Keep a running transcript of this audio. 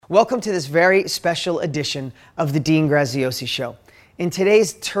Welcome to this very special edition of the Dean Graziosi Show. In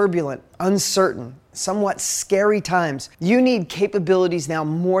today's turbulent, uncertain, somewhat scary times, you need capabilities now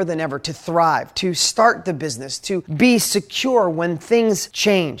more than ever to thrive, to start the business, to be secure when things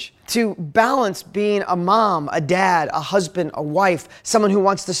change, to balance being a mom, a dad, a husband, a wife, someone who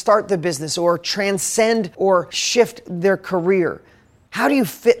wants to start the business or transcend or shift their career. How do you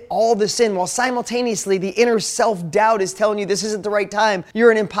fit all this in while simultaneously the inner self-doubt is telling you this isn't the right time,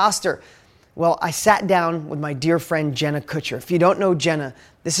 you're an imposter? Well, I sat down with my dear friend Jenna Kutcher. If you don't know Jenna,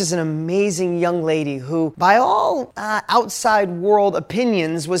 this is an amazing young lady who, by all outside world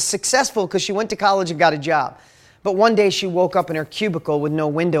opinions, was successful because she went to college and got a job. But one day she woke up in her cubicle with no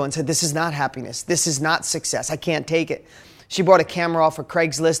window and said, this is not happiness. This is not success. I can't take it. She bought a camera off of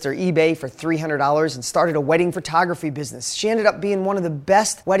Craigslist or eBay for $300 and started a wedding photography business. She ended up being one of the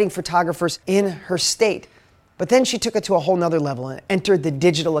best wedding photographers in her state. But then she took it to a whole nother level and entered the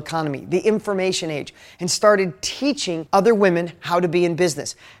digital economy, the information age, and started teaching other women how to be in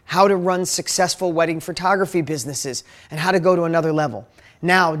business, how to run successful wedding photography businesses, and how to go to another level.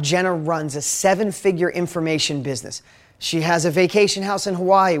 Now, Jenna runs a 7-figure information business. She has a vacation house in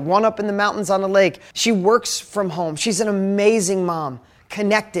Hawaii, one up in the mountains on a lake. She works from home. She's an amazing mom,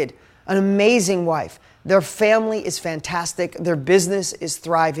 connected, an amazing wife. Their family is fantastic. Their business is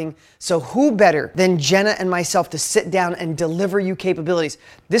thriving. So who better than Jenna and myself to sit down and deliver you capabilities?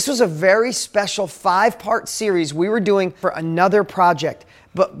 This was a very special 5-part series we were doing for another project.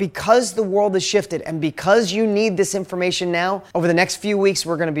 But because the world has shifted and because you need this information now, over the next few weeks,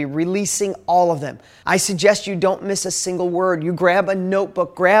 we're going to be releasing all of them. I suggest you don't miss a single word. You grab a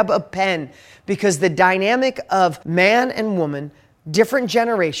notebook, grab a pen, because the dynamic of man and woman, different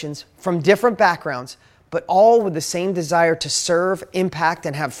generations from different backgrounds, but all with the same desire to serve, impact,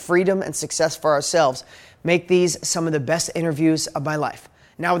 and have freedom and success for ourselves, make these some of the best interviews of my life.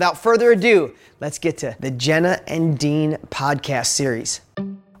 Now, without further ado, let's get to the Jenna and Dean podcast series.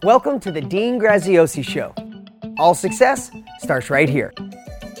 Welcome to the Dean Graziosi Show. All success starts right here.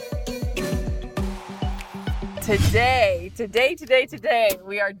 Today,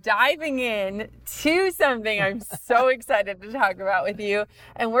 we are diving in to something I'm so excited to talk about with you.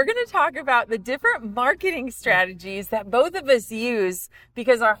 And we're going to talk about the different marketing strategies that both of us use,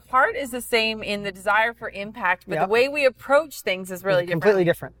 because our heart is the same in the desire for impact, but the way we approach things is really different. Completely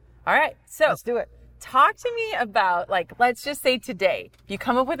different. All right. So let's do it. Talk to me about, let's just say today, you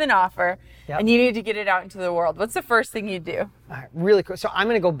come up with an offer and you need to get it out into the world. What's the first thing you do? All right, really quick. So I'm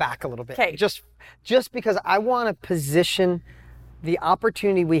going to go back a little bit. Okay. Just because I want to position the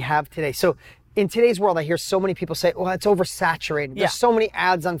opportunity we have today. So in today's world, I hear so many people say, well, it's oversaturated. There's so many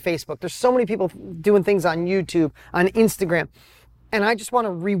ads on Facebook. There's so many people doing things on YouTube, on Instagram. And I just want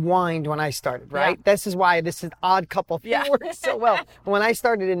to rewind when I started, right? Yeah. This is why this is an odd couple thing works so well. When I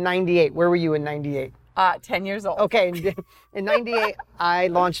started in 98, where were you in 98? 10 years old. Okay. In 98, I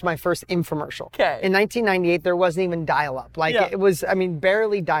launched my first infomercial. Okay. In 1998, there wasn't even dial-up. It was,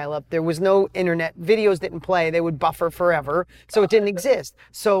 barely dial-up. There was no internet. Videos didn't play. They would buffer forever. So it didn't exist.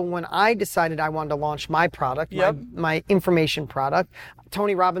 So when I decided I wanted to launch my product, my information product,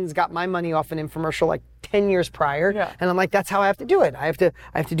 Tony Robbins got my money off an infomercial 10 years prior. Yeah. And I'm like, that's how I have to do it. I have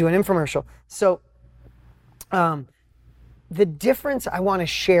to do an infomercial. So, the difference I want to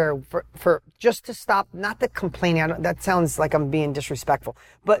share for just to stop, not the complaining, that sounds like I'm being disrespectful,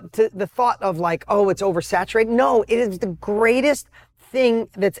 but to the thought of it's oversaturated. No, it is the greatest thing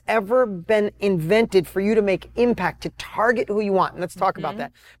that's ever been invented for you to make impact, to target who you want. And let's talk about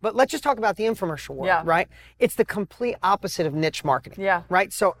that. But let's just talk about the infomercial world, right? It's the complete opposite of niche marketing,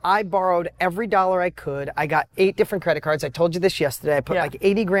 right? So I borrowed every dollar I could. I got 8 different credit cards. I told you this yesterday. I put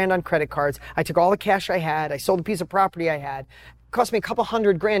 $80,000 on credit cards. I took all the cash I had. I sold a piece of property I had. Cost me a couple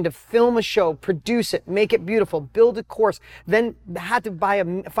 $100,000 to film a show, produce it, make it beautiful, build a course. Then had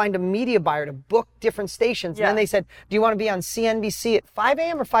to find a media buyer to book different stations. And then they said, do you want to be on CNBC at 5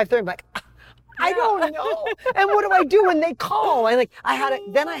 a.m. or 5:30? I'm like, I don't know. And what do I do when they call? And I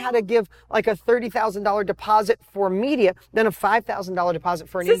had to give a $30,000 deposit for media, then a $5,000 deposit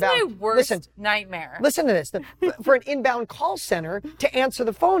for an inbound. This is my worst nightmare. Listen to this. For an inbound call center to answer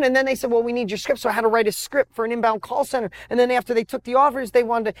the phone. And then they said, well, we need your script. So I had to write a script for an inbound call center. And then after they took the offers, they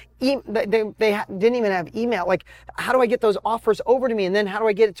wanted to, they didn't even have email. How do I get those offers over to me? And then how do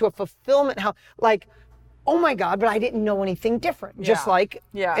I get it to a fulfillment? Oh my God, but I didn't know anything different. Just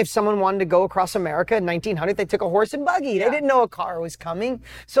if someone wanted to go across America in 1900, they took a horse and buggy. They didn't know a car was coming.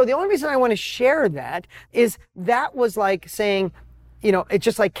 So the only reason I want to share that is that was like saying, it's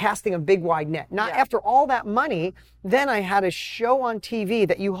just like casting a big wide net. Not after all that money, then I had a show on TV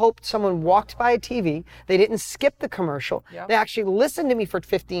that you hoped someone walked by a TV. They didn't skip the commercial. Yep. They actually listened to me for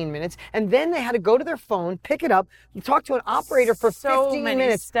 15 minutes, and then they had to go to their phone, pick it up, talk to an operator for 15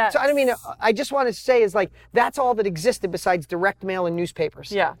 minutes. Steps. So I just want to say is like, that's all that existed besides direct mail and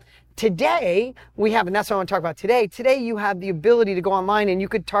newspapers. Yeah. Today, we have, and that's what I want to talk about today. Today, you have the ability to go online and you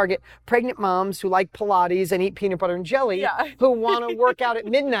could target pregnant moms who like Pilates and eat peanut butter and jelly, who want to work out at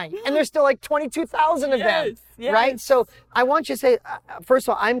midnight. And there's still like 22,000 of them, right? So I want you to say, first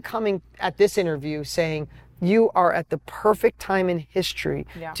of all, I'm coming at this interview saying, you are at the perfect time in history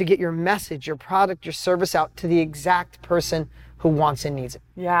to get your message, your product, your service out to the exact person who wants and needs it.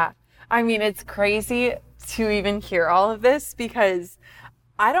 Yeah. I mean, it's crazy to even hear all of this because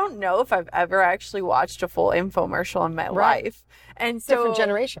I don't know if I've ever actually watched a full infomercial in my life. And so different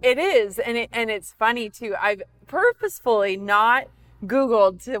generation. It is. And it's funny too. I've purposefully not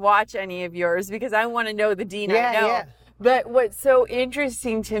Googled to watch any of yours because I want to know the Dean I know. Yeah. But what's so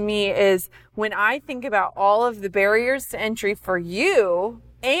interesting to me is when I think about all of the barriers to entry for you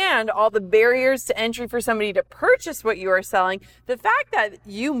and all the barriers to entry for somebody to purchase what you are selling, the fact that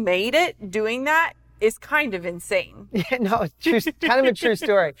you made it doing that is kind of insane. Yeah, no, it's true, kind of a true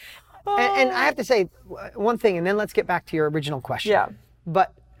story. And I have to say one thing, and then let's get back to your original question. Yeah.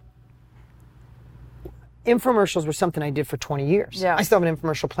 But infomercials were something I did for 20 years. Yeah. I still have an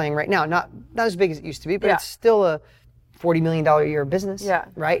infomercial playing right now. Not as big as it used to be, but it's still a $40 million a year business,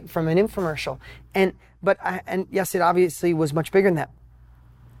 right? From an infomercial. And yes, it obviously was much bigger than that.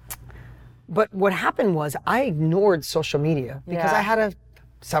 But what happened was I ignored social media because I had a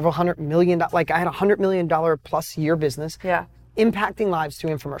several $100 million, like I had $100 million plus year business impacting lives through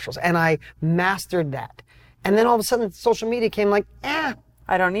infomercials. And I mastered that. And then all of a sudden social media came like, I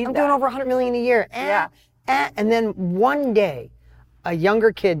don't need that. I'm doing over 100 million a year. And then one day, a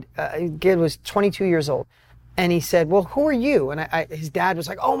younger kid was 22 years old. And he said, well, who are you? And his dad was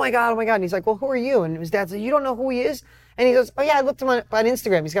like, oh my God. And he's like, well, who are you? And his dad said, you don't know who he is? And he goes, oh yeah, I looked him on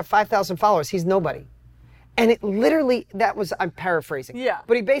Instagram. He's got 5,000 followers. He's nobody. And it literally, I'm paraphrasing. Yeah.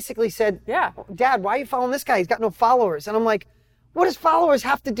 But he basically said, Dad, why are you following this guy? He's got no followers. And I'm like, what does followers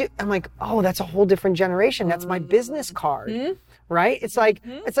have to do? I'm like, oh, that's a whole different generation. That's my business card, right? It's like,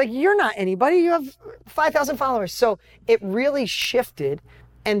 you're not anybody. You have 5,000 followers. So it really shifted.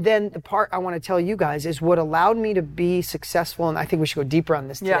 And then the part I want to tell you guys is what allowed me to be successful, and I think we should go deeper on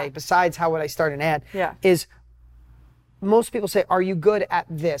this today, besides how would I start an ad, is most people say, are you good at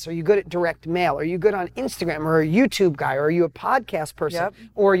this? Are you good at direct mail? Are you good on Instagram? Or a YouTube guy? Or are you a podcast person?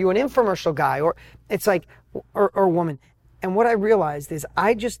 Or are you an infomercial guy? Or it's like, or woman. And what I realized is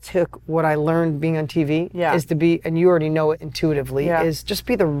I just took what I learned being on TV is to be, and you already know it intuitively, is just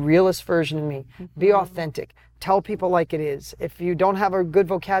be the realest version of me. Be authentic. Tell people like it is. If you don't have a good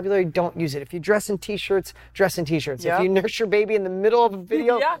vocabulary, don't use it. If you dress in t-shirts, dress in t-shirts. If you nurse your baby in the middle of a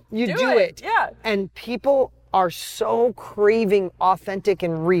video, you do it. And people are so craving authentic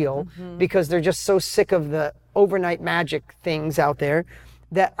and real because they're just so sick of the overnight magic things out there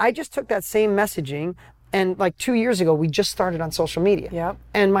that I just took that same messaging. And like 2 years ago, we just started on social media.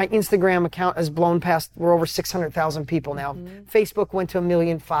 And my Instagram account has blown past, we're over 600,000 people now. Facebook went to 1.5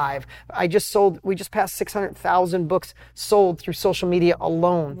 million. We just passed 600,000 books sold through social media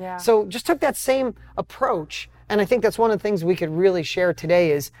alone. So just took that same approach. And I think that's one of the things we could really share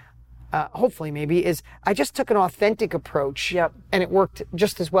today is, hopefully maybe, is I just took an authentic approach. And it worked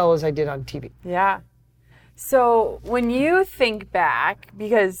just as well as I did on TV. So when you think back,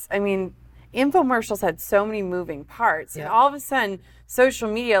 because I mean, infomercials had so many moving parts, and all of a sudden social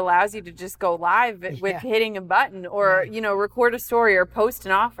media allows you to just go live with hitting a button or, record a story or post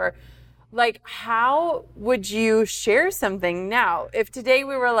an offer. Like, how would you share something now? If today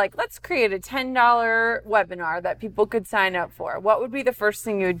we were like, let's create a $10 webinar that people could sign up for, what would be the first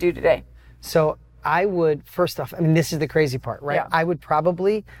thing you would do today? So I would, first off, this is the crazy part, right? I would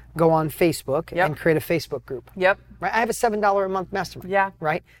probably go on Facebook and create a Facebook group. Right? I have a $7 a month mastermind.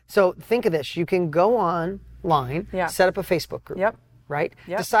 Right? So think of this. You can go online, set up a Facebook group. Right?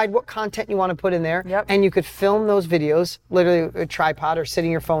 Decide what content you want to put in there. And you could film those videos, literally with a tripod or sitting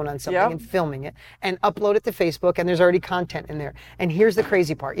your phone on something and filming it and upload it to Facebook, and there's already content in there. And here's the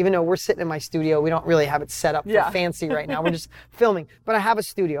crazy part. Even though we're sitting in my studio, we don't really have it set up for fancy right now. We're just filming. But I have a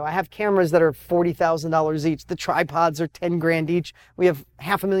studio. I have cameras that are $40,000 each. The tripods are $10,000 each. We have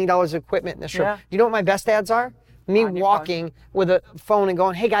 $500,000 of equipment in this room. Do you know what my best ads are? Me walking with a phone and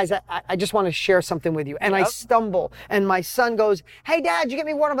going, hey guys, I just want to share something with you. And I stumble and my son goes, hey dad, you get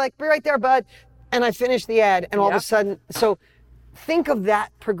me water? I'm like, be right there, bud. And I finish the ad and all of a sudden, so think of that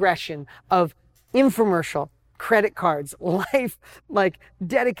progression of infomercial, credit cards, life, like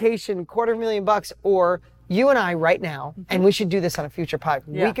dedication, $250,000, or you and I right now, and we should do this on a future pod.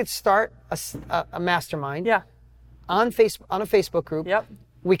 Yeah. We could start a mastermind on a Facebook group. Yep.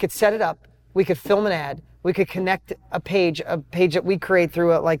 We could set it up. We could film an ad. We could connect a page that we create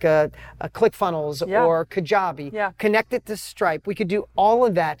through a ClickFunnels or Kajabi. Yeah. Connect it to Stripe. We could do all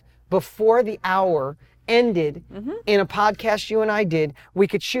of that before the hour ended in a podcast you and I did. We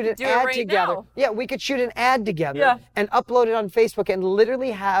could shoot an ad together. Now. Yeah, we could shoot an ad together and upload it on Facebook and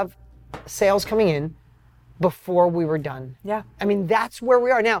literally have sales coming in before we were done. Yeah. I mean, that's where we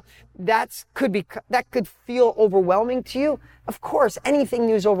are now. That could feel overwhelming to you. Of course, anything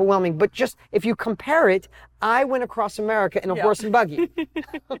new is overwhelming, but just if you compare it, I went across America in a horse and buggy.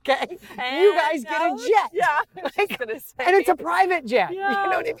 Okay? And you guys get a jet. Yeah. And it's a private jet. Yeah.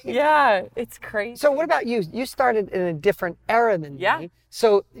 You know what I mean? Yeah, it's crazy. So what about you? You started in a different era than me.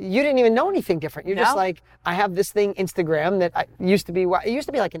 So you didn't even know anything different. You're just No. like, I have this thing, Instagram, that it used to be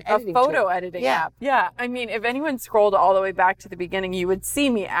like an editing photo tool. editing Yeah. app. Yeah. I mean, if anyone scrolled all the way back to the beginning, you would see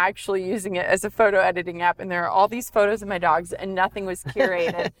me actually using it as a photo editing app. And there are all these photos of my dogs and nothing was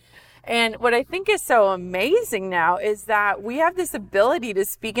curated. And what I think is so amazing now is that we have this ability to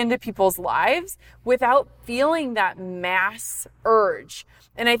speak into people's lives without feeling that mass urge.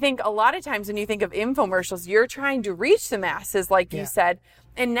 And I think a lot of times when you think of infomercials, you're trying to reach the masses, like you said.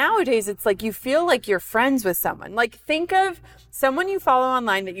 And nowadays it's like you feel like you're friends with someone. Like think of someone you follow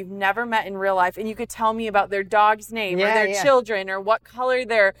online that you've never met in real life and you could tell me about their dog's name or their children or what color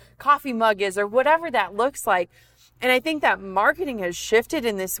their coffee mug is or whatever that looks like. And I think that marketing has shifted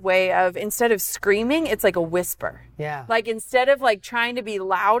in this way of instead of screaming, it's like a whisper. Yeah. Like instead of like trying to be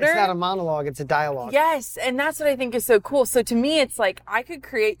louder. It's not a monologue, it's a dialogue. Yes. And that's what I think is so cool. So to me, it's like I could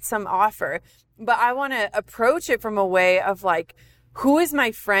create some offer, but I want to approach it from a way of like, who is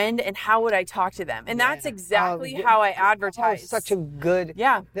my friend and how would I talk to them? And that's exactly how I advertise. Such a good...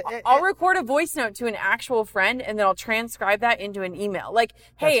 Yeah. I'll record a voice note to an actual friend and then I'll transcribe that into an email. Like,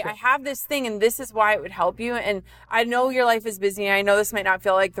 hey, I have this thing and this is why it would help you. And I know your life is busy. And I know this might not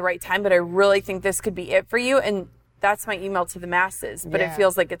feel like the right time, but I really think this could be it for you. And that's my email to the masses, but it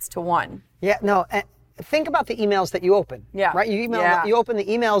feels like it's to one. Yeah, no. Think about the emails that you open. Yeah. Right? You open the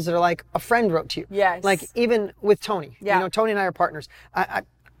emails that are like a friend wrote to you. Yes. Like even with Tony. Yeah. You know, Tony and I are partners. I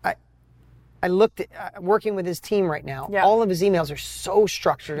looked at working with his team right now. Yeah. All of his emails are so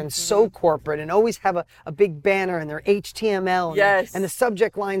structured and so corporate and always have a big banner and they're HTML. And the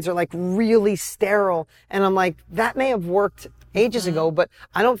subject lines are like really sterile. And I'm like, that may have worked ages ago, but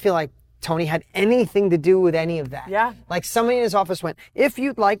I don't feel like Tony had anything to do with any of that. Yeah. Like somebody in his office went, if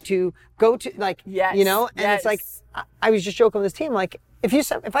you'd like to go to, like, you know, and it's like, I was just joking with his team, like,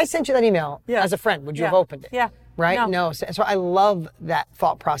 if I sent you that email as a friend, would you have opened it? Yeah. Right? No. So I love that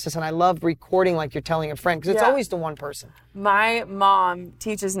thought process and I love recording like you're telling a friend because it's always the one person. My mom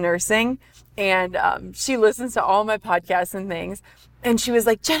teaches nursing and she listens to all my podcasts and things. And she was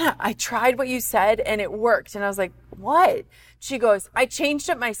like, Jenna, I tried what you said and it worked. And I was like, what? She goes, I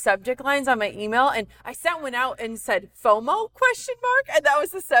changed up my subject lines on my email and I sent one out and said FOMO ? And that was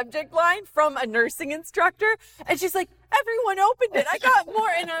the subject line from a nursing instructor. And she's like, everyone opened it. I got more.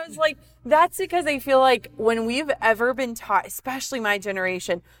 And I was like, that's because I feel like when we've ever been taught, especially my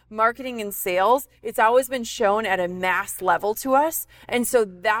generation, marketing and sales, it's always been shown at a mass level to us. And so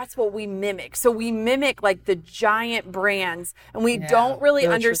that's what we mimic. So we mimic like the giant brands and we don't really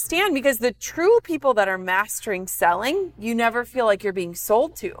understand because the true people that are mastering selling, you never feel like you're being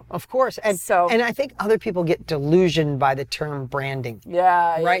sold to. Of course. And and I think other people get delusioned by the term branding.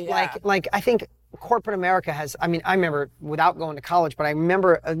 Yeah. Right? Yeah. Like I think corporate America has, I mean, I remember without going to college, but I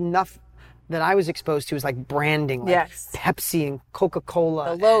remember enough that I was exposed to is like branding, like Pepsi and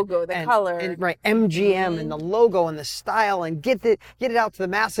Coca-Cola. The logo, the color. And, MGM and the logo and the style and get it out to the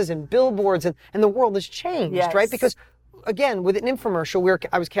masses and billboards and the world has changed, right? Because again, with an infomercial,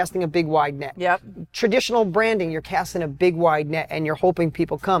 I was casting a big wide net. Yep. Traditional branding, you're casting a big wide net and you're hoping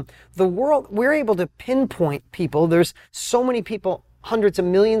people come. The world, we're able to pinpoint people. There's so many people, hundreds of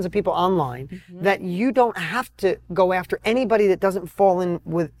millions of people online that you don't have to go after anybody that doesn't fall in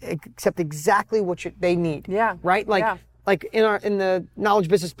with except exactly what they need. Yeah. Right? Like in the Knowledge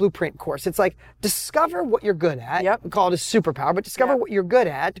Business Blueprint course, it's like discover what you're good at. Yep. We call it a superpower, but discover what you're good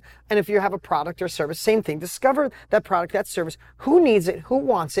at. And if you have a product or service, same thing. Discover that product, that service, who needs it, who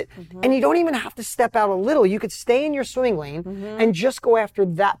wants it. And you don't even have to step out a little. You could stay in your swimming lane and just go after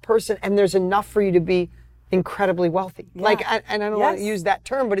that person. And there's enough for you to be incredibly wealthy. Like, and I don't want to use that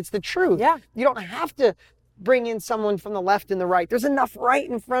term, but it's the truth. Yeah. You don't have to bring in someone from the left and the right. There's enough right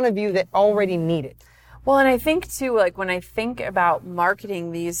in front of you that already need it. Well, and I think too, like when I think about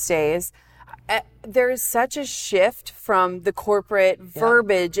marketing these days, there is such a shift from the corporate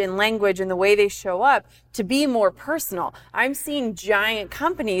verbiage and language and the way they show up to be more personal. I'm seeing giant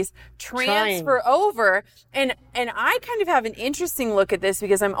companies transfer over, and I kind of have an interesting look at this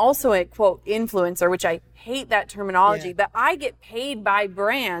because I'm also a quote influencer, which I hate that terminology, but I get paid by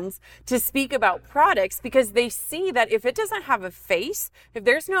brands to speak about products because they see that if it doesn't have a face, if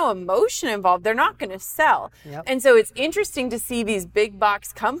there's no emotion involved, they're not going to sell. And so it's interesting to see these big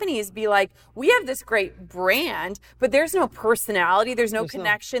box companies be like, we have this great brand, but there's no personality, there's no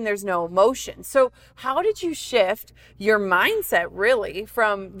connection, there's no emotion. So how did you shift your mindset really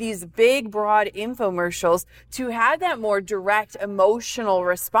from these big, broad infomercials to have that more direct emotional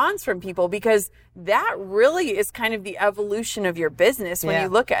response from people? Because that really is kind of the evolution of your business when you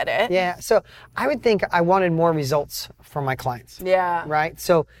look at it. Yeah. So I would think I wanted more results from my clients. Yeah. Right.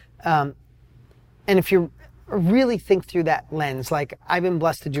 So, and if you really think through that lens, like I've been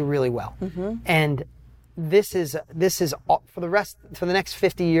blessed to do really well. And this is all, for the next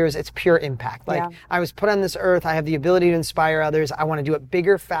 50 years, it's pure impact. Like I was put on this earth. I have the ability to inspire others. I want to do it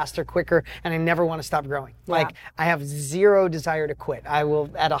bigger, faster, quicker, and I never want to stop growing. Like I have zero desire to quit. I will,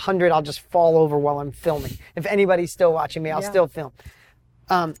 at 100, I'll just fall over while I'm filming. If anybody's still watching me, I'll still film.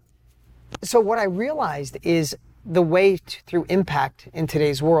 So what I realized is the way through impact in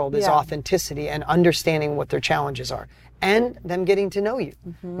today's world is authenticity and understanding what their challenges are and them getting to know you,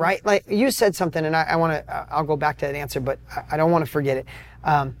 right? Like you said something, and I'll go back to that answer, but I don't want to forget it.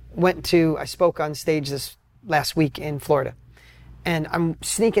 I spoke on stage this last week in Florida, and I'm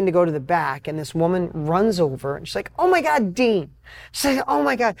sneaking to go to the back, and this woman runs over, and she's like, "Oh my God, Dean." She's like, "Oh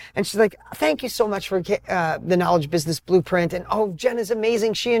my God." And she's like, "Thank you so much for the Knowledge Business Blueprint. And oh, Jenna's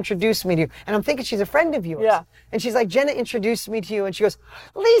amazing. She introduced me to you." And I'm thinking she's a friend of yours. Yeah. And she's like, "Jenna introduced me to you." And she goes,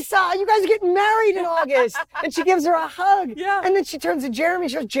 "Lisa, you guys are getting married in August." And she gives her a hug. Yeah. And then she turns to Jeremy.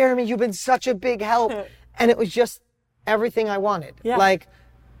 She goes, "Jeremy, you've been such a big help." And it was just everything I wanted. Yeah. Like,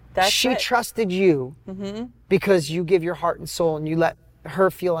 she trusted you because you give your heart and soul and you let her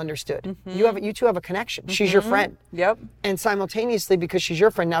feel understood. You two have a connection. She's your friend. Yep. And simultaneously, because she's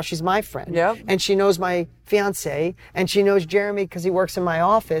your friend, now she's my friend. Yep. And she knows my fiance, and she knows Jeremy because he works in my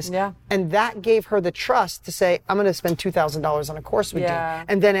office. Yeah. And that gave her the trust to say, "I'm going to spend $2,000 on a course with you."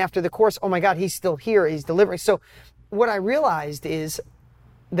 And then after the course, oh my God, he's still here. He's delivering. So what I realized is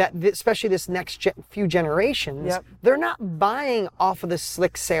that especially this next few generations, they're not buying off of the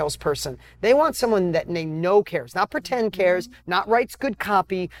slick salesperson. They want someone that they know cares, not pretend cares, not writes good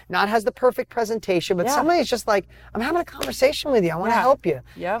copy, not has the perfect presentation, but somebody is just like, "I'm having a conversation with you. I want to help you."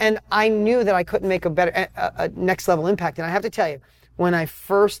 And I knew that I couldn't make a next level impact. And I have to tell you, when I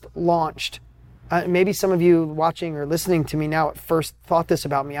first launched, maybe some of you watching or listening to me now at first thought this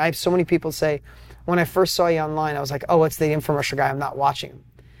about me. I have so many people say, when I first saw you online, I was like, "Oh, it's the infomercial guy. I'm not watching him."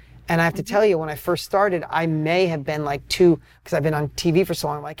 And I have to tell you, when I first started, I may have been like because I've been on TV for so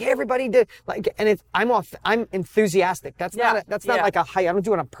long. I'm like, "Hey, everybody did like," and I'm enthusiastic. That's not like a hype. I don't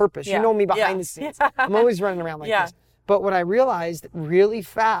do it on purpose. You know me behind the scenes. I'm always running around like this. But what I realized really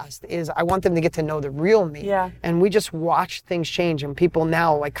fast is I want them to get to know the real me. Yeah. And we just watch things change, and people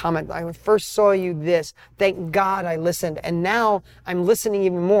now like comment, "I first saw you this. Thank God I listened." And now I'm listening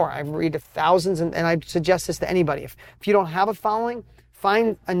even more. I read thousands, and I suggest this to anybody. If you don't have a following,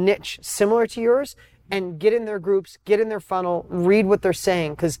 find a niche similar to yours and get in their groups, get in their funnel, read what they're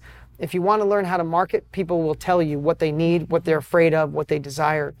saying. Because if you want to learn how to market, people will tell you what they need, what they're afraid of, what they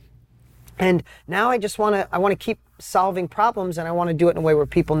desire. And now I want to keep solving problems, and I want to do it in a way where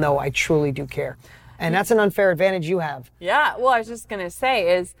people know I truly do care. And that's an unfair advantage you have. Yeah. Well, I was just going to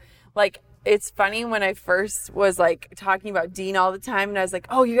say is like, it's funny when I first was like talking about Dean all the time, and I was like,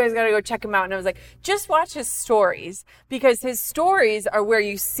 "Oh, you guys got to go check him out." And I was like, just watch his stories, because his stories are where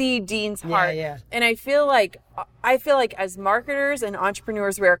you see Dean's heart. Yeah. And I feel like as marketers and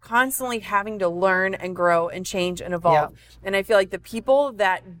entrepreneurs, we are constantly having to learn and grow and change and evolve. Yeah. And I feel like the people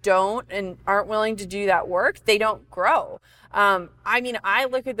that don't and aren't willing to do that work, they don't grow. I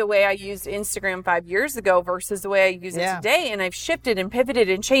look at the way I used Instagram 5 years ago versus the way I use it today, and I've shifted and pivoted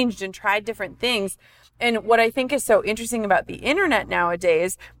and changed and tried different things. And what I think is so interesting about the internet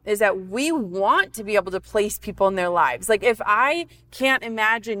nowadays is that we want to be able to place people in their lives. Like, if I can't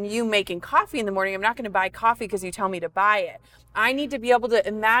imagine you making coffee in the morning, I'm not going to buy coffee because you tell me to buy it. I need to be able to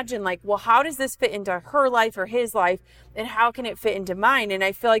imagine, like, well, how does this fit into her life or his life? and how can it fit into mine? And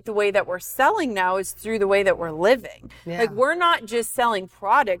I feel like the way that we're selling now is through the way that we're living. Yeah. Like we're not just selling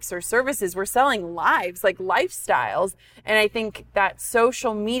products or services, we're selling lives, like lifestyles. And I think that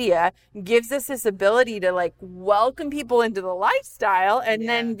social media gives us this ability to like welcome people into the lifestyle and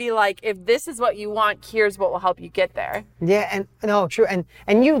then be like, if this is what you want, here's what will help you get there. Yeah, and no, true. And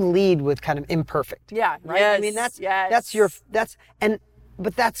you lead with kind of imperfect. Yeah. Right? Yes, I mean,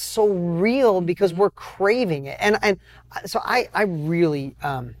 but that's so real because we're craving it. And so I really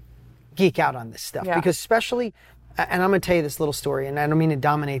geek out on this stuff because especially, and I'm going to tell you this little story, and I don't mean to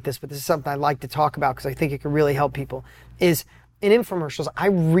dominate this, but this is something I like to talk about because I think it can really help people, is in infomercials, I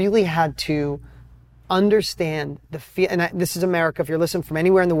really had to understand the feel, and this is America, if you're listening from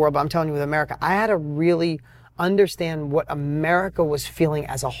anywhere in the world, but I'm telling you with America, I had to really understand what America was feeling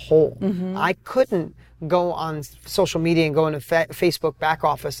as a whole. I couldn't go on social media and go into Facebook back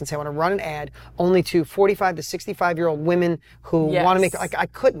office and say, I want to run an ad only to 45 to 65-year-old women who want to make, like I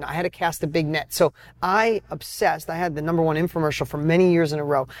couldn't. I had to cast a big net. So I obsessed. I had the #1 infomercial for many years in a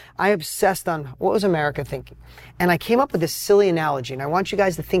row. I obsessed on what was America thinking. And I came up with this silly analogy, and I want you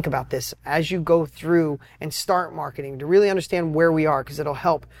guys to think about this as you go through and start marketing to really understand where we are, because it'll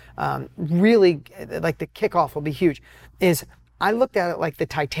help really, like the kickoff will be huge, is I looked at it like the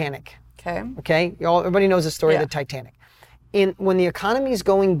Titanic. Okay. Everybody knows the story of the Titanic. When the economy is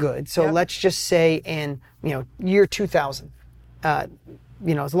going good, so let's just say in year 2000, it's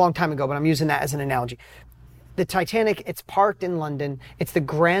a long time ago, but I'm using that as an analogy. The Titanic, it's parked in London. It's the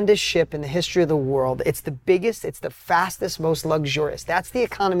grandest ship in the history of the world. It's the biggest, it's the fastest, most luxurious. That's the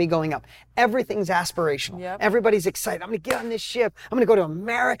economy going up. Everything's aspirational. Everybody's excited. I'm going to get on this ship. I'm going to go to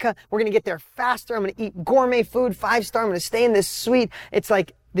America. We're going to get there faster. I'm going to eat gourmet food, 5-star. I'm going to stay in this suite. It's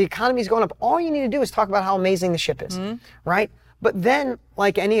like the economy's going up. All you need to do is talk about how amazing the ship is, right? But then,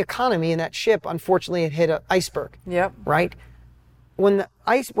 like any economy in that ship, unfortunately, it hit an iceberg, right? When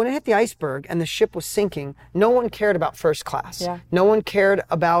it hit the iceberg and the ship was sinking, no one cared about first class. No one cared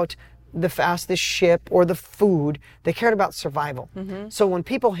about the fastest ship or the food. They cared about survival. So when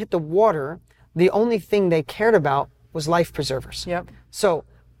people hit the water, the only thing they cared about was life preservers. So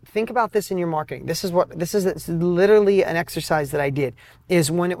think about this in your marketing. This is literally an exercise that I did, is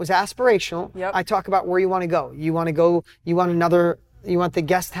when it was aspirational, I talk about where you want to go. You want the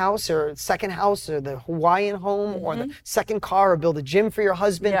guest house or second house or the Hawaiian home or the second car or build a gym for your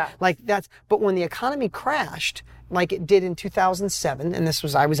husband. But when the economy crashed, like it did in 2007, and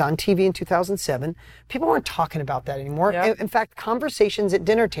I was on TV in 2007, people weren't talking about that anymore. In fact, conversations at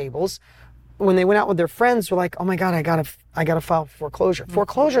dinner tables, when they went out with their friends, were like, oh my God, I gotta file foreclosure.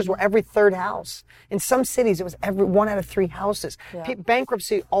 Foreclosures were every third house. In some cities, it was every 1 out of 3 houses.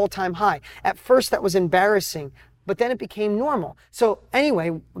 Bankruptcy all-time high. At first, that was embarrassing, but then it became normal. So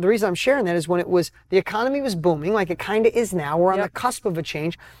anyway, the reason I'm sharing that is when the economy was booming, like it kind of is now, we're on the cusp of a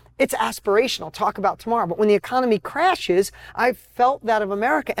change. It's aspirational, talk about tomorrow. But when the economy crashes, I felt that of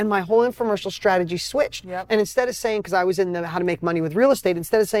America, and my whole infomercial strategy switched. And instead of saying, because I was in how to make money with real estate,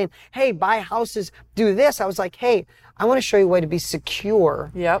 instead of saying, hey, buy houses, do this, I was like, hey, I want to show you a way to be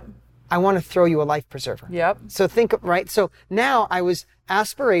secure. I want to throw you a life preserver. So So now I was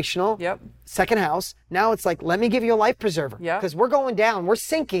aspirational, second house. Now it's like, let me give you a life preserver. Because we're going down, we're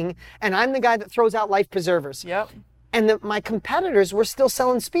sinking, and I'm the guy that throws out life preservers. And my competitors were still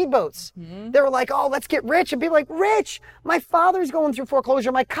selling speedboats. They were like, oh, let's get rich. And people like, rich? My father's going through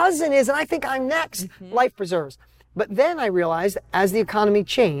foreclosure. My cousin is, and I think I'm next. Life preservers. But then I realized as the economy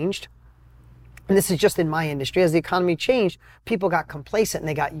changed, and this is just in my industry, as the economy changed, people got complacent and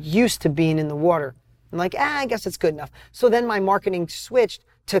they got used to being in the water. I'm like, I guess it's good enough. So then my marketing switched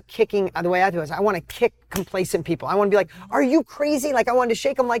to kicking, the way I do it is I want to kick complacent people. I want to be like, are you crazy? Like I wanted to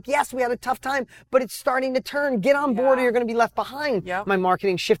shake them like, yes, we had a tough time, but it's starting to turn. Get on board or you're going to be left behind. My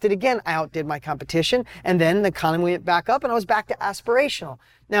marketing shifted again. I outdid my competition, and then the economy went back up and I was back to aspirational.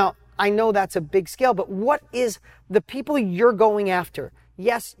 Now, I know that's a big scale, but what is the people you're going after?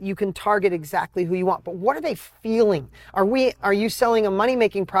 Yes, you can target exactly who you want, but what are they feeling? Are you selling a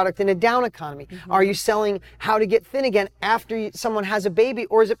money-making product in a down economy? Are you selling how to get thin again after someone has a baby,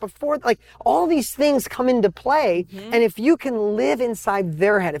 or is it before? Like all these things come into play, and if you can live inside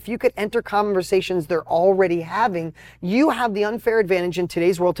their head, if you could enter conversations they're already having, you have the unfair advantage in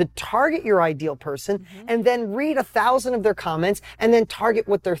today's world to target your ideal person and then read 1,000 of their comments and then target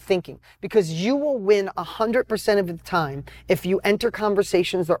what they're thinking, because you will win 100% of the time if you enter conversations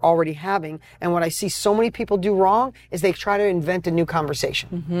they're already having. And what I see so many people do wrong is they try to invent a new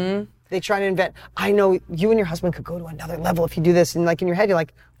conversation. They try to invent, I know you and your husband could go to another level if you do this. And like in your head, you're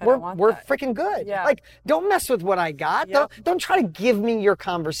like, we're freaking good. Yeah. Like, don't mess with what I got. Yep. Don't try to give me your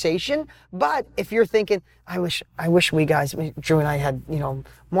conversation. But if you're thinking, I wish we guys, Drew and I had,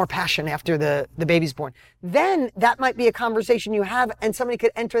 more passion after the baby's born, then that might be a conversation you have, and somebody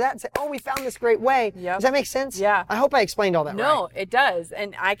could enter that and say, oh, we found this great way. Yep. Does that make sense? Yeah. I hope I explained all that right. No, it does.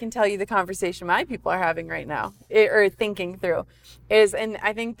 And I can tell you the conversation my people are having right now, or thinking through, is, and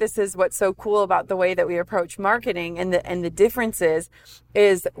I think this is what's so cool about the way that we approach marketing, and the difference is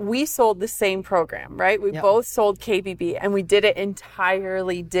we sold the same program, right? We both sold KBB, and we did it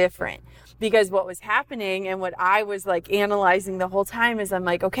entirely different. Because what was happening, and what I was like analyzing the whole time, is I'm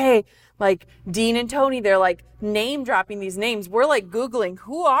like, okay, like Dean and Tony, they're like name dropping these names. We're like Googling,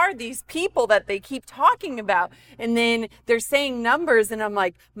 who are these people that they keep talking about? And then they're saying numbers, and I'm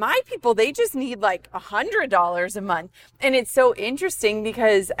like, my people, they just need like $100 a month. And it's so interesting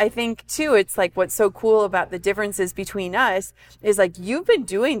because I think too, it's like what's so cool about the differences between us is like, you've been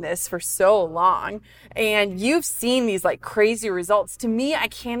doing this for so long and you've seen these like crazy results. To me, I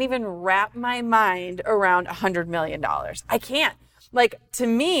can't even wrap my mind around $100 million. I can't. Like, to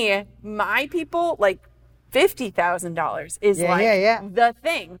me, my people, like $50,000 is the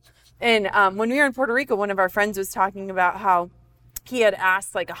thing. And when we were in Puerto Rico, one of our friends was talking about how he had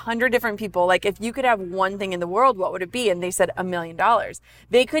asked like 100 different people, like, if you could have one thing in the world, what would it be? And they said $1 million.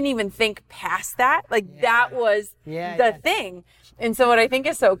 They couldn't even think past that. Like, that was the thing. And so what I think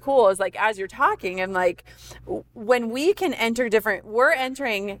is so cool is like, as you're talking, I'm like, when we can enter we're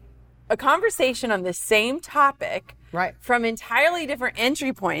entering a conversation on the same topic, right, from entirely different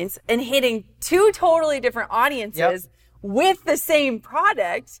entry points and hitting two totally different audiences with the same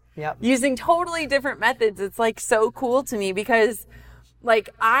product, using totally different methods. It's like so cool to me because like,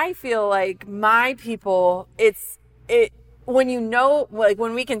 I feel like my people, when you know, like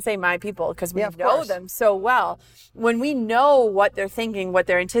when we can say my people, because we know them so well, when we know what they're thinking, what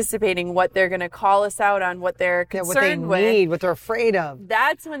they're anticipating, what they're going to call us out on, what they're concerned what they need, what they're afraid of.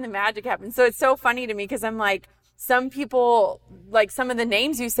 That's when the magic happens. So it's so funny to me because I'm like, some people, like some of the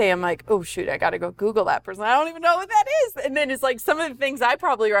names you say, I'm like, oh shoot, I got to go Google that person. I don't even know what that is. And then it's like some of the things I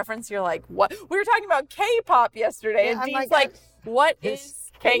probably reference, you're like, what? We were talking about K-pop yesterday, and Dean's like, what is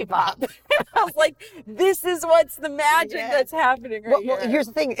K-pop? And I was like, this is what's the magic that's happening right here. Well, here's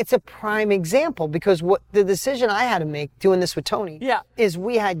the thing. It's a prime example because what the decision I had to make doing this with Tony is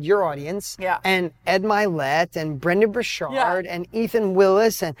we had your audience and Ed Milet and Brendan Burchard and Ethan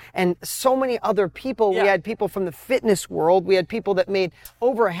Willis and so many other people. We had people from the fitness world. We had people that made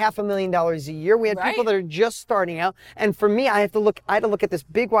over $500,000 a year. We had people that are just starting out. And for me, I had to look at this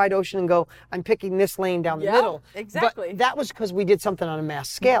big wide ocean and go, I'm picking this lane down the middle. Exactly. But that was because we did something on a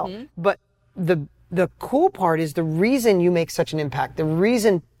mass scale. But the cool part is the reason you make such an impact, the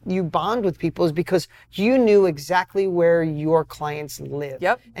reason you bond with people is because you knew exactly where your clients live.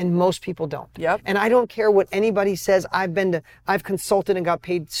 And most people don't. And I don't care what anybody says. I've consulted and got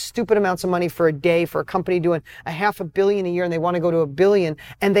paid stupid amounts of money for a day for a company doing $500 million a year, and they want to go to $1 billion,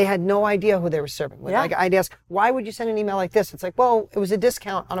 and they had no idea who they were serving. Like, I'd ask, why would you send an email like this? It's like, well, it was a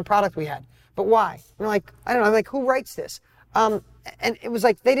discount on a product we had. But why? And they're like, I don't know. I'm like, who writes this? And it was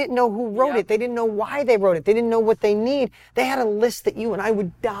like, they didn't know who wrote it. They didn't know why they wrote it. They didn't know what they need. They had a list that you and I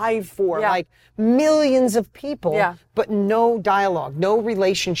would dive for, like millions of people, but no dialogue, no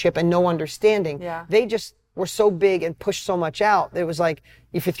relationship, and no understanding. They just were so big and pushed so much out. It was like,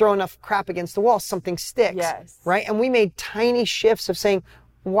 if you throw enough crap against the wall, something sticks, right? And we made tiny shifts of saying,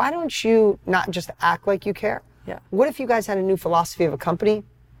 why don't you not just act like you care? What if you guys had a new philosophy of a company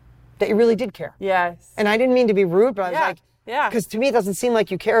that you really did care? And I didn't mean to be rude, but I was like, because to me, it doesn't seem like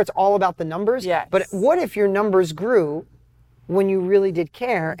you care. It's all about the numbers. But what if your numbers grew when you really did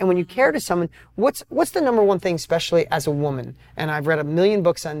care? And when you care to someone, what's the number one thing, especially as a woman? And I've read 1 million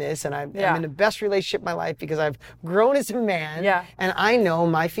books on this, and I'm in the best relationship of my life because I've grown as a man. And I know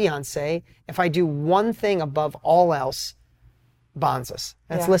my fiance, if I do one thing above all else, bonds us.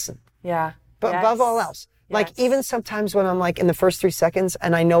 That's listen. But above all else. Like, even sometimes when I'm like in the first 3 seconds,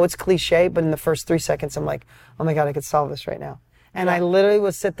 and I know it's cliche, but in the first 3 seconds, I'm like, oh my God, I could solve this right now. And I literally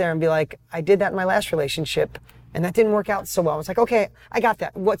would sit there and be like, I did that in my last relationship, and that didn't work out so well. I was like, okay, I got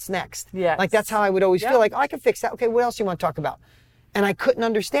that. What's next? Like, that's how I would always feel like, oh, I can fix that. Okay, what else do you want to talk about? And I couldn't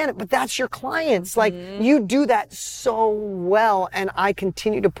understand it, but that's your clients. Like, you do that so well, and I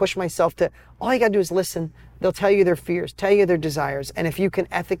continue to push myself to, all you got to do is listen. They'll tell you their fears, tell you their desires, and if you can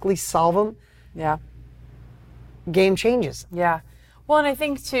ethically solve them, game changes. Well, and I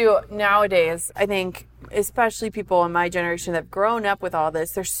think too, nowadays, I think especially people in my generation that have grown up with all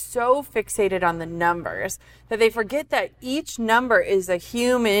this, they're so fixated on the numbers that they forget that each number is a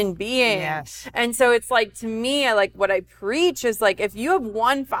human being. Yes. And so it's like, to me, I like what I preach is like, if you have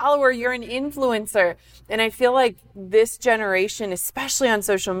one follower, you're an influencer. And I feel like this generation, especially on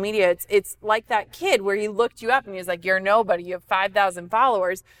social media, it's like that kid where he looked you up and he was like, you're nobody, you have 5,000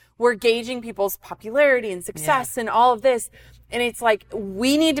 followers. We're gauging people's popularity and success and all of this. And it's like,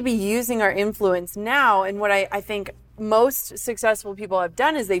 we need to be using our influence now. And what I think most successful people have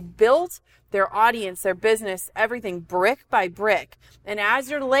done is they built their audience, their business, everything brick by brick. And as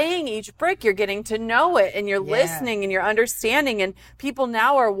you're laying each brick, you're getting to know it and you're listening and you're understanding. And people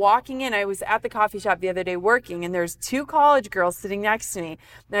now are walking in. I was at the coffee shop the other day working, and there's 2 college girls sitting next to me.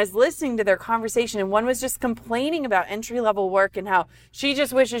 And I was listening to their conversation, and one was just complaining about entry-level work and how she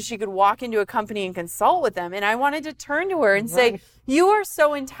just wishes she could walk into a company and consult with them. And I wanted to turn to her and say, you are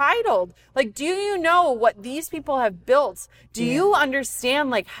so entitled. Like, do you know what these people have built? Do you understand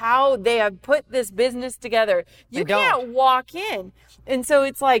like how they have put this business together? You can't walk in. And so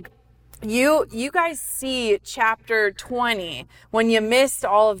it's like, you guys see chapter 20 when you missed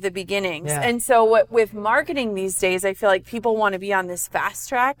all of the beginnings. Yeah. And so with marketing these days, I feel like people want to be on this fast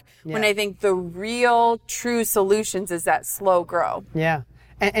track when I think the real true solutions is that slow grow. Yeah.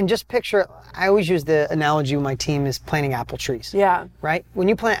 And just picture, I always use the analogy with my team is planting apple trees. Yeah. Right? When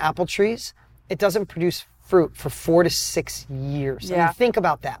you plant apple trees, it doesn't produce fruit for 4 to 6 years. Yeah. I mean, think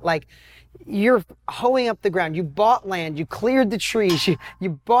about that. Like, you're hoeing up the ground. You bought land. You cleared the trees. You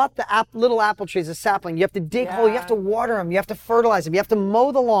bought the little apple trees, a sapling. You have to dig hole. You have to water them. You have to fertilize them. You have to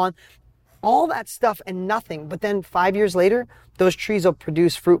mow the lawn. All that stuff and nothing. But then 5 years later, those trees will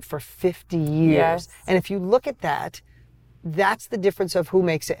produce fruit for 50 years. Yes. And if you look at that, that's the difference of who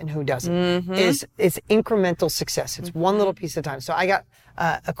makes it and who doesn't. It's incremental success. It's one little piece at a time. So I got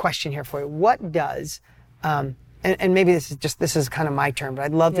a question here for you. What does, and maybe this is kind of my term, but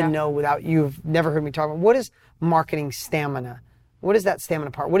I'd love to know without you've never heard me talk about, what is marketing stamina? What is that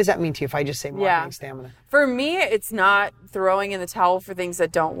stamina part? What does that mean to you if I just say marketing stamina? For me, it's not throwing in the towel for things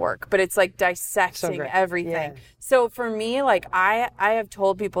that don't work, but it's like dissecting everything. Yeah. So for me, like I have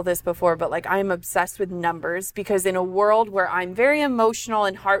told people this before, but like I'm obsessed with numbers because in a world where I'm very emotional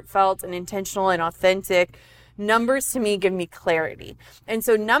and heartfelt and intentional and authentic, numbers to me give me clarity. And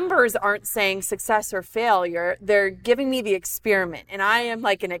so numbers aren't saying success or failure. They're giving me the experiment. And I am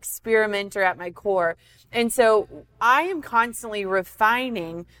like an experimenter at my core. And so I am constantly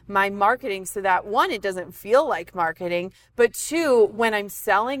refining my marketing so that 1, it doesn't feel like marketing, but 2, when I'm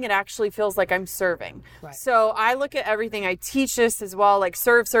selling, it actually feels like I'm serving. Right. So I look at everything. I teach this as well, like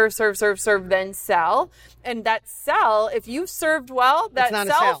serve, then sell. And that sell, if you served well, that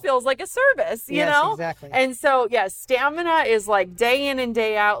sell feels like a service, you know? Exactly. And so, stamina is like day in and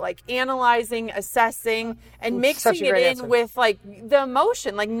day out, like analyzing, assessing, and mixing it in with like the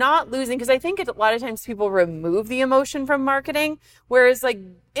emotion, like not losing. Because I think a lot of times people remove the emotion from marketing, whereas like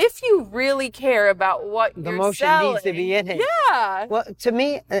if you really care about what the you're emotion selling, needs to be in it. Yeah. Well, to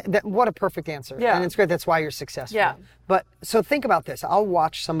me, what a perfect answer. Yeah. And it's great. That's why you're successful. Yeah. But so think about this. I'll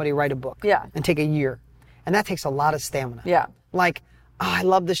watch somebody write a book. Yeah. And take a year. And that takes a lot of stamina. Yeah. Like, I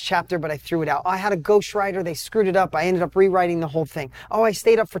love this chapter, but I threw it out. I had a ghostwriter. They screwed it up. I ended up rewriting the whole thing. I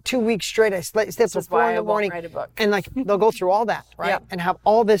stayed up for 2 weeks straight. I stayed up till 4 in the morning. Write a book. And like, they'll go through all that, right? Yeah. And have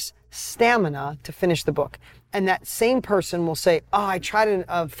all this stamina to finish the book. And that same person will say, I tried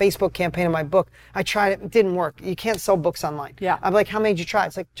a Facebook campaign in my book. I tried it. It didn't work. You can't sell books online. Yeah. I'm like, how many did you try?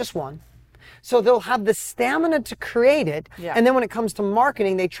 It's like, just one. So they'll have the stamina to create it. Yeah. And then when it comes to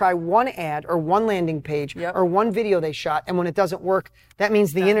marketing, they try one ad or one landing page or one video they shot. And when it doesn't work, that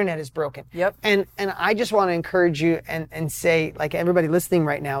means the internet is broken. Yep. And I just want to encourage you and say, like everybody listening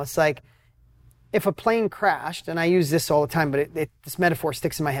right now, it's like, if a plane crashed, and I use this all the time, but this metaphor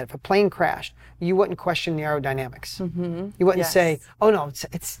sticks in my head. If a plane crashed, you wouldn't question the aerodynamics. Mm-hmm. You wouldn't say, "Oh no,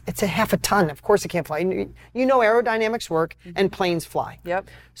 it's a half a ton. Of course it can't fly." You know aerodynamics work, and planes fly. Yep.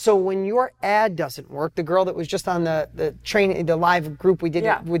 So when your ad doesn't work, the girl that was just on the train, the live group we did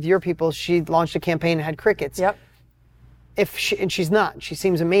with your people, she launched a campaign and had crickets. Yep. And she's not. She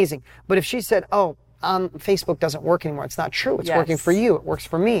seems amazing. But if she said, Facebook doesn't work anymore. It's not true. It's working for you. It works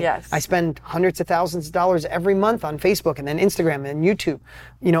for me. Yes. I spend hundreds of thousands of dollars every month on Facebook and then Instagram and YouTube.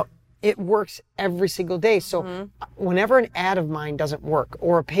 It works every single day. So whenever an ad of mine doesn't work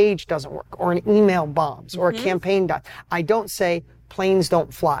or a page doesn't work or an email bombs or a campaign does, I don't say planes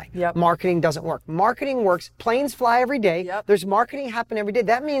don't fly. Yep. Marketing doesn't work. Marketing works. Planes fly every day. Yep. There's marketing happen every day.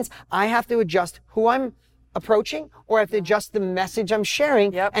 That means I have to adjust who I'm approaching or I have to adjust the message I'm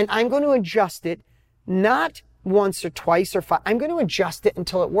sharing. Yep. And I'm going to adjust it not once or twice or 5. I'm going to adjust it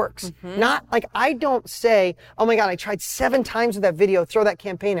until it works. Not like I don't say, oh my God, I tried 7 times with that video, throw that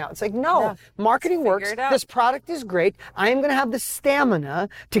campaign out. It's like, no, marketing works. This product is great. I am going to have the stamina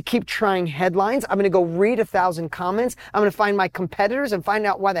to keep trying headlines. I'm going to go read 1,000 comments. I'm going to find my competitors and find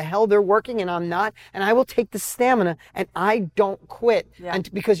out why the hell they're working and I'm not. And I will take the stamina and I don't quit.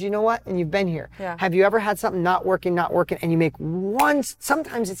 Because you know what? And you've been here. Have you ever had something not working, and you make one,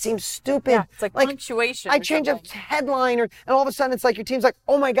 sometimes it seems stupid. It's like punctuation. I change a headline and all of a sudden it's like your team's like,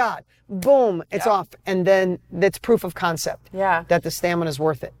 oh my God, boom, it's off. And then that's proof of concept that the stamina is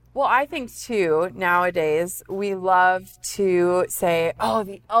worth it. Well, I think too, nowadays, we love to say, oh,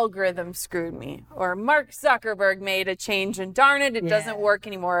 the algorithm screwed me. Or Mark Zuckerberg made a change and darn it, it doesn't work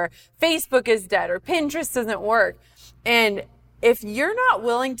anymore. Facebook is dead or Pinterest doesn't work. And if you're not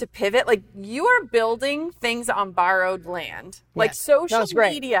willing to pivot, like you are building things on borrowed land. Like social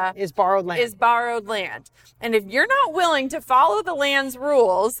media is borrowed land. And if you're not willing to follow the land's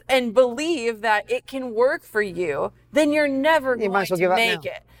rules and believe that it can work for you, then you're never going to make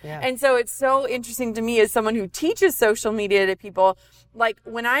it. And so it's so interesting to me as someone who teaches social media to people, like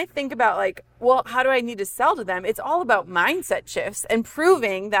when I think about like, well, how do I need to sell to them? It's all about mindset shifts and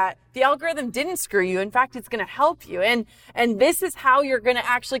proving that the algorithm didn't screw you. In fact, it's going to help you. And this is how you're going to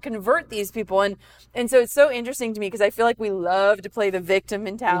actually convert these people. And so it's so interesting to me because I feel like we love to play the victim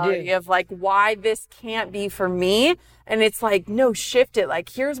mentality of like why this can't be for me. And it's like, no, shift it. Like,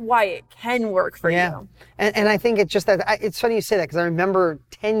 here's why it can work for you. And I think it's just that, it's funny you say that because I remember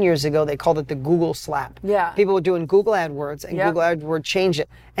 10 years ago, they called it the Google slap. People were doing Google AdWords and Google AdWords changed it.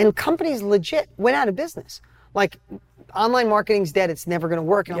 And companies legit went out of business. Like, online marketing's dead. It's never going to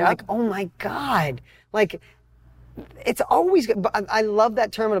work. And I'm like, oh my God. Like, it's always good. But I love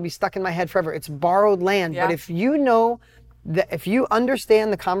that term. It'll be stuck in my head forever. It's borrowed land. But if you know that if you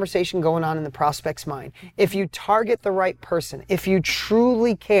understand the conversation going on in the prospect's mind, if you target the right person, if you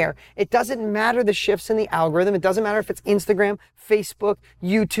truly care, it doesn't matter the shifts in the algorithm. It doesn't matter if it's Instagram, Facebook,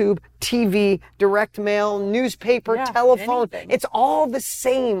 YouTube, TV, direct mail, newspaper, telephone. Anything. It's all the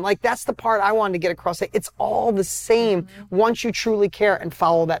same. Like that's the part I wanted to get across. It's all the same once you truly care and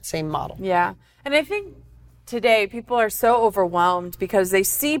follow that same model. And I think today, people are so overwhelmed because they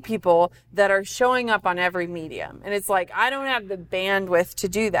see people that are showing up on every medium. And it's like, I don't have the bandwidth to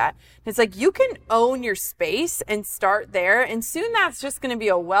do that. And it's like, you can own your space and start there. And soon that's just going to be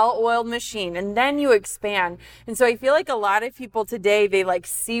a well-oiled machine. And then you expand. And so I feel like a lot of people today, they like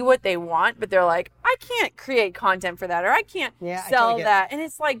see what they want, but they're like, I can't create content for that. Or I can't sell that. And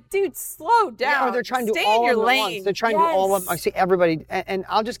it's like, dude, slow down. Or they're trying to do Stay all in of your them lane. at once. They're trying to do all of them. I see everybody. And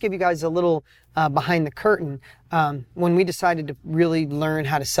I'll just give you guys a little behind the curtain. When we decided to really learn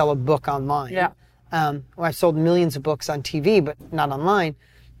how to sell a book online, I sold millions of books on TV, but not online.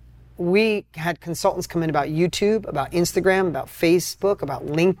 We had consultants come in about YouTube, about Instagram, about Facebook, about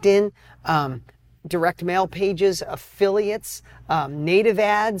LinkedIn, direct mail pages, affiliates, native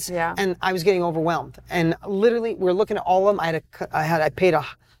ads, and I was getting overwhelmed. And literally, we're looking at all of them. I paid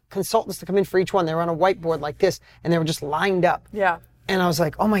consultants to come in for each one. They were on a whiteboard like this, and they were just lined up. And I was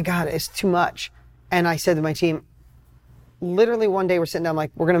like, oh my God, it's too much. And I said to my team, literally one day we're sitting down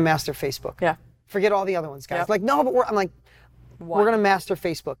like, we're going to master Facebook. Forget all the other ones, guys. Like, no, but I'm like, we're going to master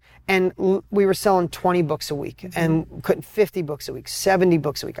Facebook. And we were selling 20 books a week and 50 books a week, 70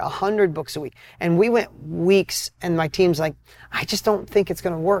 books a week, 100 books a week. And we went weeks and my team's like, I just don't think it's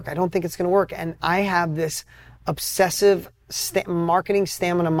going to work. I don't think it's going to work. And I have this obsessive marketing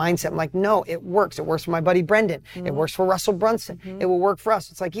stamina mindset. I'm like, no, it works. It works for my buddy Brendan. It works for Russell Brunson. It will work for us.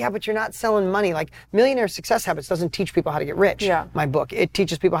 It's like, yeah, but you're not selling money. Like Millionaire Success Habits doesn't teach people how to get rich. My book. It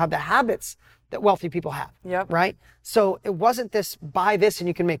teaches people how to have the habits that wealthy people have. Right? So it wasn't this, buy this and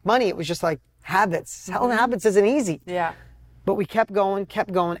you can make money. It was just like habits. Selling habits isn't easy. But we kept going.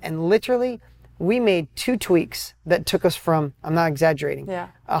 And literally we made 2 tweaks that took us from, I'm not exaggerating,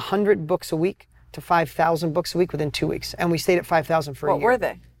 100 books a week to 5,000 books a week within 2 weeks. And we stayed at 5,000 for a year. What were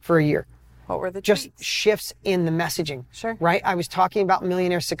they? For a year. What were the Just tweaks? shifts in the messaging. Sure. Right? I was talking about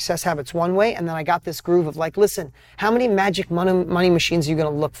Millionaire Success Habits one way, and then I got this groove of like, listen, how many magic money machines are you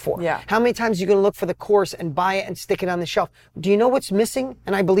going to look for? How many times are you going to look for the course and buy it and stick it on the shelf? Do you know what's missing?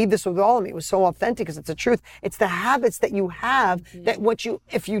 And I believe this with all of me. It was so authentic because it's the truth. It's the habits that you have that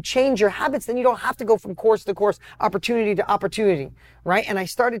if you change your habits, then you don't have to go from course to course, opportunity to opportunity. Right? And I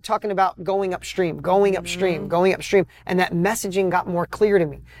started talking about going upstream, and that messaging got more clear to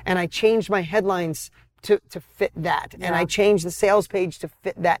me. And I changed my headlines to fit that. And I changed the sales page to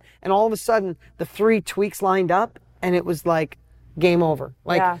fit that. And all of a sudden, the 3 tweaks lined up, and it was like game over.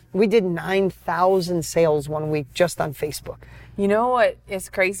 Like we did 9,000 sales one week just on Facebook. You know what is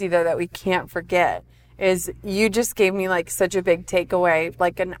crazy though that we can't forget is you just gave me like such a big takeaway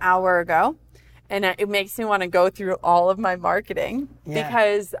like an hour ago. And it makes me want to go through all of my marketing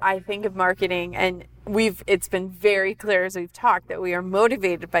because I think of marketing and it's been very clear as we've talked that we are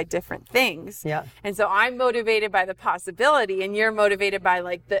motivated by different things. Yeah. And so I'm motivated by the possibility and you're motivated by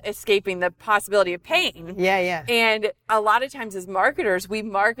like the escaping the possibility of pain. Yeah. And a lot of times as marketers, we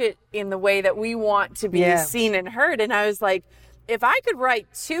market in the way that we want to be seen and heard. And I was like, if I could write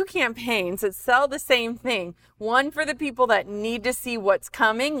 2 campaigns that sell the same thing, one for the people that need to see what's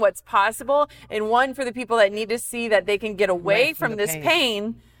coming, what's possible, and one for the people that need to see that they can get away from this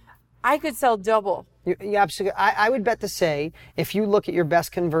pain, I could sell double. You absolutely. I would bet to say, if you look at your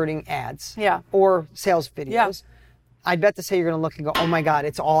best converting ads or sales videos, I'd bet to say you're going to look and go, oh my God,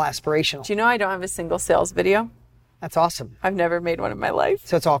 it's all aspirational. Do you know I don't have a single sales video? That's awesome. I've never made one in my life.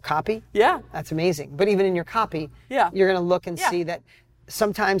 So it's all copy? Yeah. That's amazing. But even in your copy, you're going to look and see that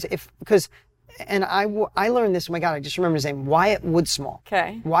sometimes I learned this, oh my God, I just remember his name, Wyatt Woodsmall.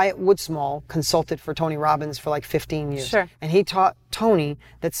 Okay. Wyatt Woodsmall consulted for Tony Robbins for like 15 years. Sure. And he taught Tony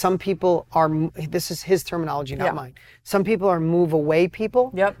that some people are, this is his terminology, not mine. Some people are move away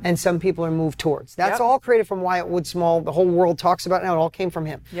people, and some people are move towards. That's all created from Wyatt Woodsmall. The whole world talks about it now. It all came from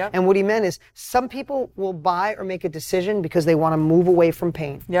him. And what he meant is some people will buy or make a decision because they want to move away from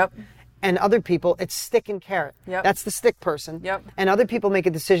pain. And other people, it's stick and carrot. That's the stick person. And other people make a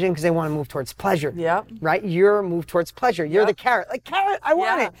decision because they want to move towards pleasure. Right? You're move towards pleasure. You're the carrot. Like, carrot, I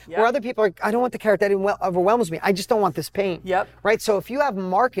want it. Where other people are, I don't want the carrot. That overwhelms me. I just don't want this pain. Right? So if you have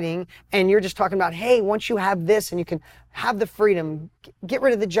marketing and you're just talking about, hey, once you have this and you can have the freedom, get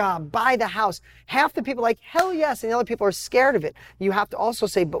rid of the job, buy the house. Half the people are like, hell yes. And the other people are scared of it. You have to also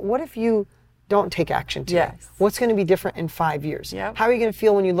say, but what if you don't take action today? What's going to be different in 5 years? How are you going to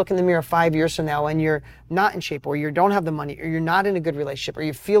feel when you look in the mirror 5 years from now and you're not in shape, or you don't have the money, or you're not in a good relationship, or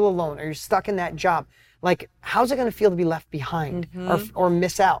you feel alone, or you're stuck in that job? Like, how's it going to feel to be left behind or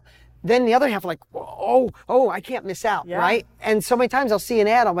miss out? Then the other half are like, oh, I can't miss out, right? And so many times I'll see an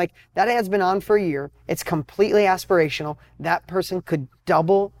ad, I'm like, that ad's been on for a year. It's completely aspirational. That person could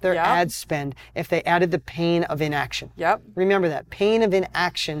double their ad spend if they added the pain of inaction. Remember that, pain of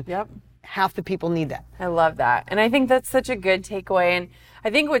inaction. Half the people need that. I love that. And I think that's such a good takeaway. And I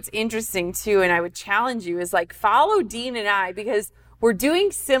think what's interesting too, and I would challenge you, is like follow Dean and I, because we're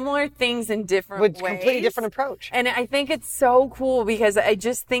doing similar things in different ways. With completely different approach. And I think it's so cool because I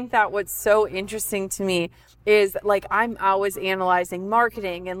just think that what's so interesting to me is like I'm always analyzing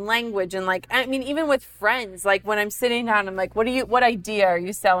marketing and language, and like, I mean, even with friends, like when I'm sitting down, I'm like, what idea are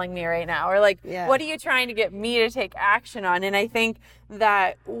you selling me right now? Or like, what are you trying to get me to take action on? And I think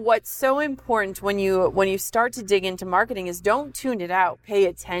that what's so important when you start to dig into marketing is don't tune it out, pay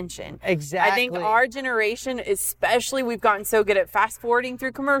attention. Exactly. I think our generation, especially, we've gotten so good at fast forwarding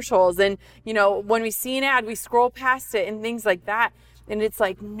through commercials, and you know, when we see an ad, we scroll past it and things like that. And it's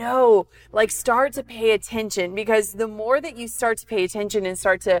like, no, like start to pay attention, because the more that you start to pay attention and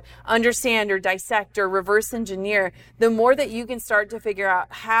start to understand or dissect or reverse engineer, the more that you can start to figure out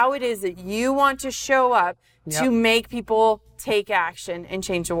how it is that you want to show up to make people take action and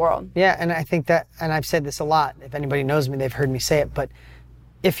change the world. Yeah, and I think that, and I've said this a lot, if anybody knows me, they've heard me say it, but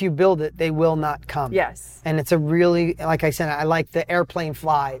if you build it, they will not come. Yes. And it's a really, like I said, I like the airplanes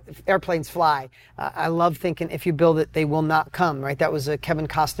fly. I love thinking if you build it, they will not come, right? That was a Kevin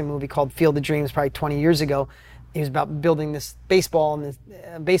Costner movie called Field of Dreams probably 20 years ago. He was about building this baseball in this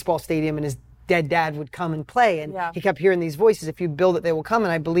baseball stadium, and his dead dad would come and play. And he kept hearing these voices, if you build it, they will come.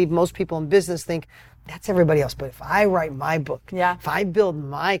 And I believe most people in business think, that's everybody else. But if I write my book, if I build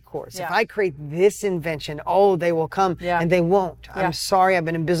my course, if I create this invention, they will come. And they won't. I'm sorry, I've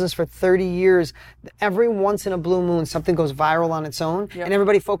been in business for 30 years. Every once in a blue moon, something goes viral on its own, and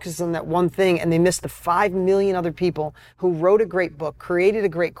everybody focuses on that one thing, and they miss the 5 million other people who wrote a great book, created a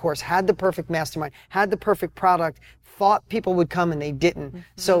great course, had the perfect mastermind, had the perfect product, thought people would come, and they didn't.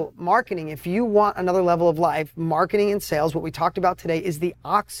 So marketing, if you want another level of life, marketing and sales, what we talked about today, is the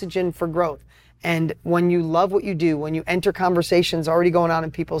oxygen for growth. And when you love what you do, when you enter conversations already going on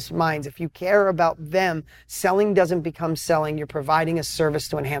in people's minds, if you care about them, selling doesn't become selling. You're providing a service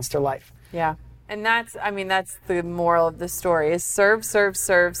to enhance their life. Yeah. And that's the moral of the story, is serve, serve,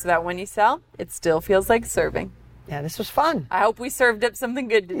 serve, so that when you sell, it still feels like serving. Yeah, this was fun. I hope we served up something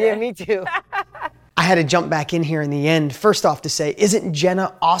good today. Yeah, me too. I had to jump back in here in the end, first off to say, isn't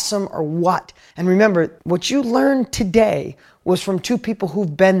Jenna awesome or what? And remember, what you learned today was from 2 people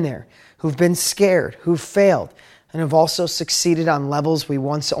who've been there, who've been scared, who've failed, and have also succeeded on levels we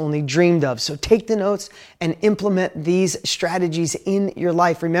once only dreamed of. So take the notes and implement these strategies in your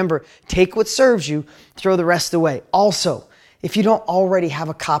life. Remember, take what serves you, throw the rest away. Also, if you don't already have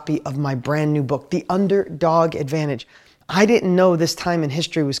a copy of my brand new book, The Underdog Advantage. I didn't know this time in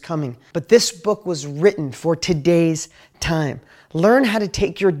history was coming, but this book was written for today's time. Learn how to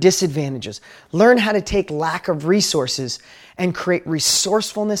take your disadvantages, learn how to take lack of resources and create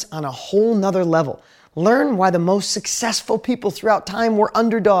resourcefulness on a whole nother level. Learn why the most successful people throughout time were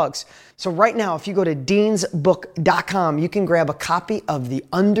underdogs. So right now, if you go to deansbook.com, you can grab a copy of The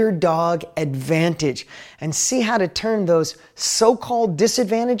Underdog Advantage and see how to turn those so-called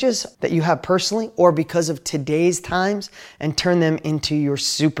disadvantages that you have personally or because of today's times and turn them into your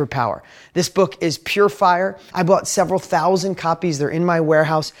superpower. This book is pure fire. I bought several thousand copies. They're in my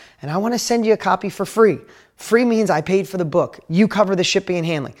warehouse, and I want to send you a copy for free. Free means I paid for the book. You cover the shipping and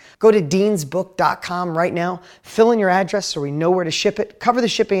handling. Go to deansbook.com right now, fill in your address so we know where to ship it, cover the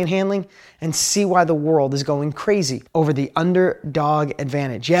shipping and handling, and see why the world is going crazy over The Underdog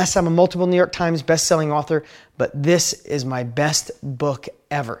Advantage. Yes, I'm a multiple New York Times bestselling author, but this is my best book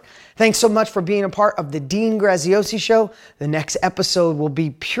ever. Thanks so much for being a part of the Dean Graziosi Show. The next episode will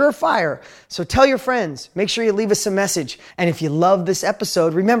be pure fire. So tell your friends, make sure you leave us a message. And if you love this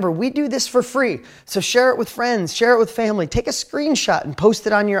episode, remember, we do this for free. So share it with friends, share it with family, take a screenshot and post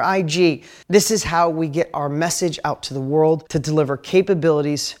it on your IG. This is how we get our message out to the world to deliver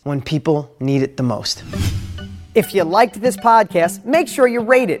capabilities when people need it the most. If you liked this podcast, make sure you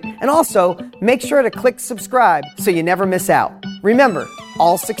rate it. And also, make sure to click subscribe so you never miss out. Remember,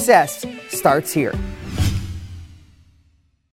 all success starts here.